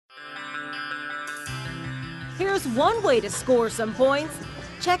Here's one way to score some points.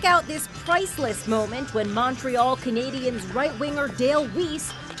 Check out this priceless moment when Montreal Canadiens right winger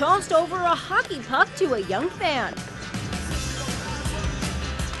Weise tossed over a hockey puck to a young fan.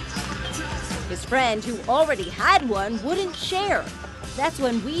 His friend, who already had one, wouldn't share. That's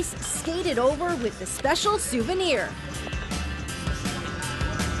when Weise skated over with the special souvenir.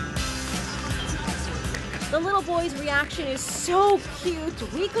 The little boy's reaction is so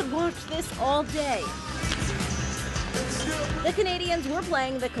cute. We could watch this all day. The Canadiens were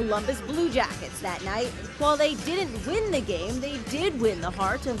playing the Columbus Blue Jackets that night. While they didn't win the game, they did win the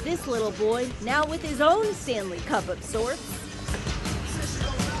heart of this little boy, now with his own Stanley Cup of sorts.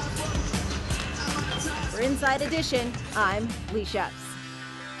 For Inside Edition, I'm Leisha.